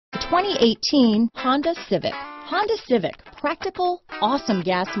2018 Honda Civic. Honda Civic, practical, awesome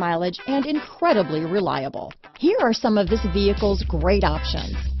gas mileage, and incredibly reliable. Here are some of this vehicle's great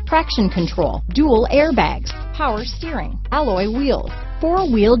options: traction control, dual airbags, power steering, alloy wheels,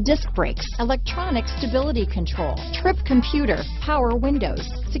 four-wheel disc brakes, electronic stability control, trip computer, power windows,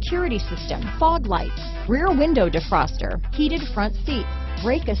 security system, fog lights, rear window defroster, heated front seats,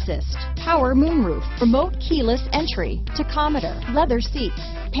 brake assist, power moonroof, remote keyless entry, tachometer, leather seats,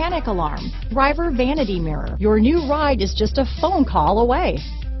 panic alarm, driver vanity mirror. Your new ride is just a phone call away.